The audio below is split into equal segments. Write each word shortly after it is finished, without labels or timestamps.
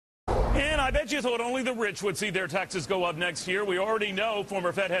And I bet you thought only the rich would see their taxes go up next year. We already know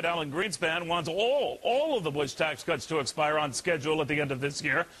former Fed head Alan Greenspan wants all of the Bush tax cuts to expire on schedule at the end of this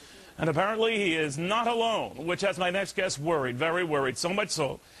year. And apparently he is not alone, which has my next guest worried, very worried, so much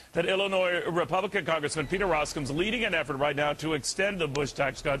so that Illinois Republican Congressman Peter Roskam is leading an effort right now to extend the Bush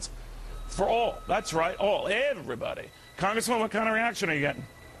tax cuts for all. That's right, all, everybody. Congressman, what kind of reaction are you getting?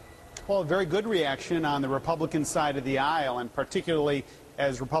 Well, a very good reaction on the Republican side of the aisle, and particularly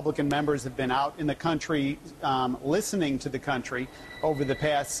as Republican members have been out in the country listening to the country over the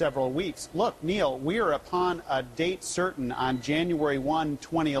past several weeks. Look, Neil, we are upon a date certain on January 1,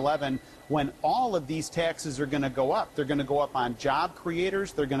 2011, when all of these taxes are going to go up. They're going to go up on job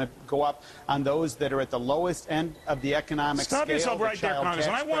creators. They're going to go up on those that are at the lowest end of the economic scale. Stop yourself right there,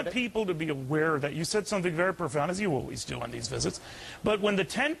 Congressman. I want people to be aware that you said something very profound, as you always do on these visits. But when the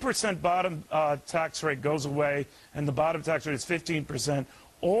 10% bottom tax rate goes away and the bottom tax rate is 15%,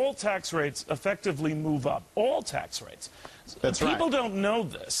 all tax rates effectively move up. All tax rates. That's right. People don't know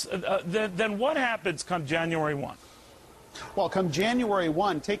this. Then what happens come January 1? Well, come January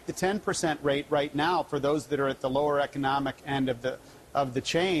 1, take the 10% rate right now for those that are at the lower economic end of the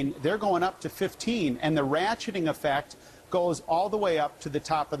chain. They're going up to 15, and the ratcheting effect goes all the way up to the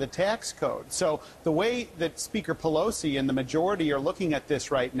top of the tax code. So the way that Speaker Pelosi and the majority are looking at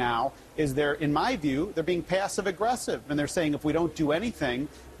this right now is in my view, they're being passive-aggressive, and they're saying if we don't do anything,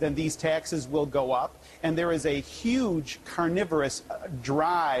 then these taxes will go up. And there is a huge carnivorous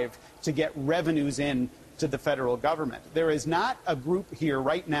drive to get revenues in to the federal government. There is not a group here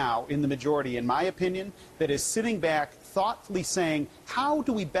right now in the majority, in my opinion, that is sitting back thoughtfully saying, how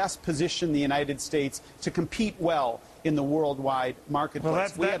do we best position the United States to compete well in the worldwide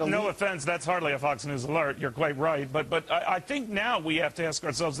marketplace? Well, no offense, that's hardly a Fox News alert. You're quite right. But I think now we have to ask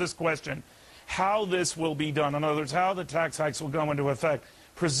ourselves this question, how this will be done. In other words, how the tax hikes will go into effect.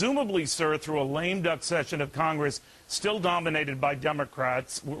 Presumably, sir, through a lame duck session of Congress, still dominated by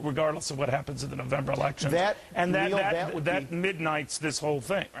Democrats, regardless of what happens in the November election. That midnights this whole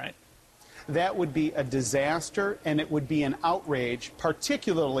thing, right? That would be a disaster, and it would be an outrage,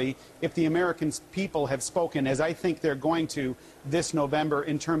 particularly if the American people have spoken, as I think they're going to this November,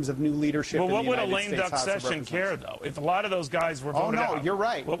 in terms of new leadership in the United States House of Representatives. Well, what would a lame duck session care, though? If a lot of those guys were voted out, you're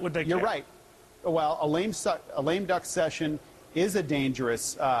right. What would they care? You're right. Well, a lame duck session is a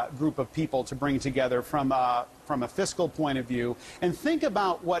dangerous group of people to bring together from a fiscal point of view. And think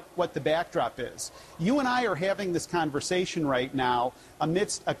about what the backdrop is. You and I are having this conversation right now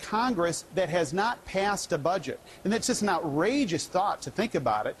amidst a Congress that has not passed a budget. And that's just an outrageous thought to think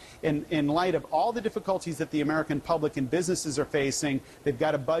about it in light of all the difficulties that the American public and businesses are facing. They've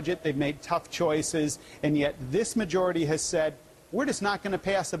got a budget, they've made tough choices, and yet this majority has said, we're just not going to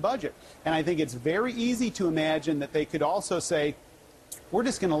pass a budget. And I think it's very easy to imagine that they could also say, we're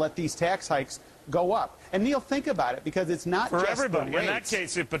just going to let these tax hikes go up. And Neil, think about it, because it's not for just everybody. The rates. In that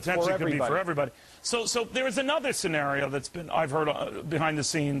case, it potentially could be for everybody. So there is another scenario that's been, I've heard behind the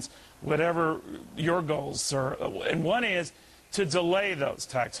scenes, whatever your goals, sir. And one is to delay those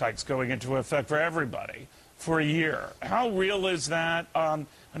tax hikes going into effect for everybody for a year. How real is that?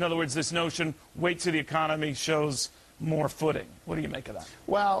 In other words, this notion, wait till the economy shows more footing. What do you make of that?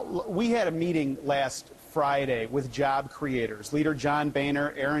 Well, we had a meeting last Friday with job creators. Leader John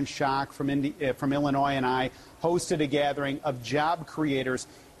Boehner, Aaron Schock from Illinois, and I hosted a gathering of job creators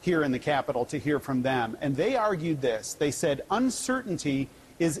here in the Capitol to hear from them. And they argued this. They said uncertainty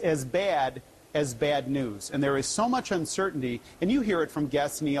is as bad news. And there is so much uncertainty, and you hear it from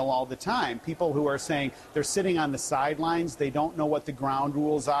guests, Neil, all the time. People who are saying they're sitting on the sidelines, they don't know what the ground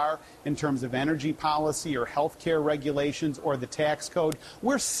rules are in terms of energy policy or health care regulations or the tax code.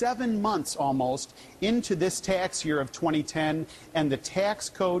 We're 7 months almost into this tax year of 2010, and the tax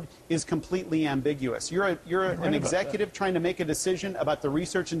code is completely ambiguous. You're an executive trying to make a decision about the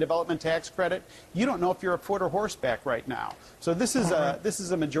research and development tax credit. You don't know if you're a foot or horseback right now. So this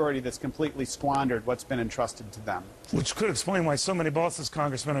is a majority that's completely squandered what's been entrusted to them. Which could explain why so many bosses,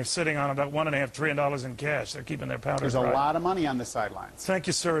 congressmen, are sitting on about $1.5 trillion in cash. They're keeping their powder dry. There's a lot of money on the sidelines. Thank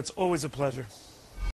you, sir. It's always a pleasure.